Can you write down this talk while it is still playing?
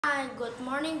Hi, good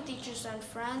morning teachers and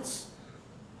friends.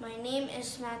 My name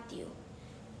is Matthew.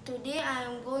 Today I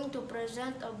am going to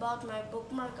present about my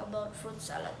bookmark about fruit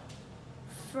salad.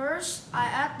 First, I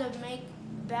add the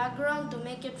background to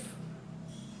make it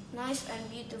nice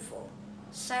and beautiful.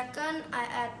 Second, I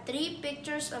add 3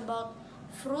 pictures about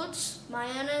fruits,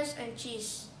 mayonnaise, and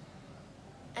cheese.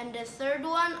 And the third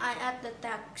one, I add the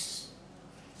text.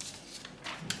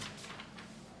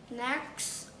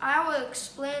 Next, I will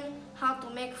explain how to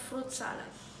make fruit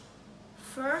salad.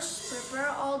 First, prepare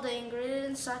all the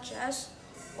ingredients such as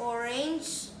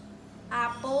orange,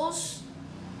 apples,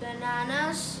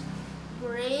 bananas,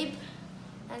 grape,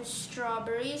 and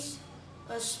strawberries,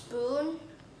 a spoon,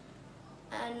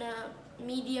 and a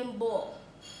medium bowl.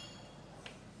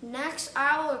 Next,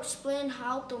 I will explain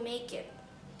how to make it.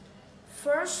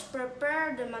 First,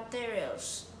 prepare the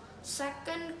materials.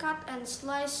 Second, cut and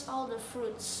slice all the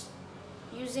fruits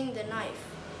using the knife.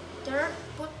 Third,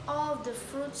 put all of the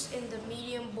fruits in the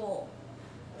medium bowl.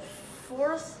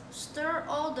 Fourth, stir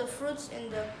all the fruits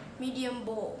in the medium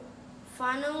bowl.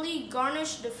 Finally,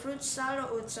 garnish the fruit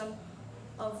salad with some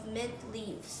of mint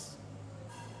leaves.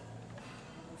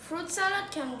 Fruit salad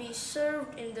can be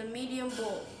served in the medium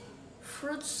bowl.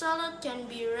 Fruit salad can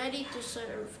be ready to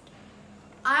serve.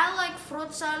 I like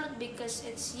fruit salad because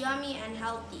it's yummy and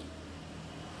healthy.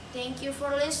 Thank you for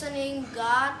listening.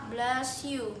 God bless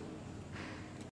you.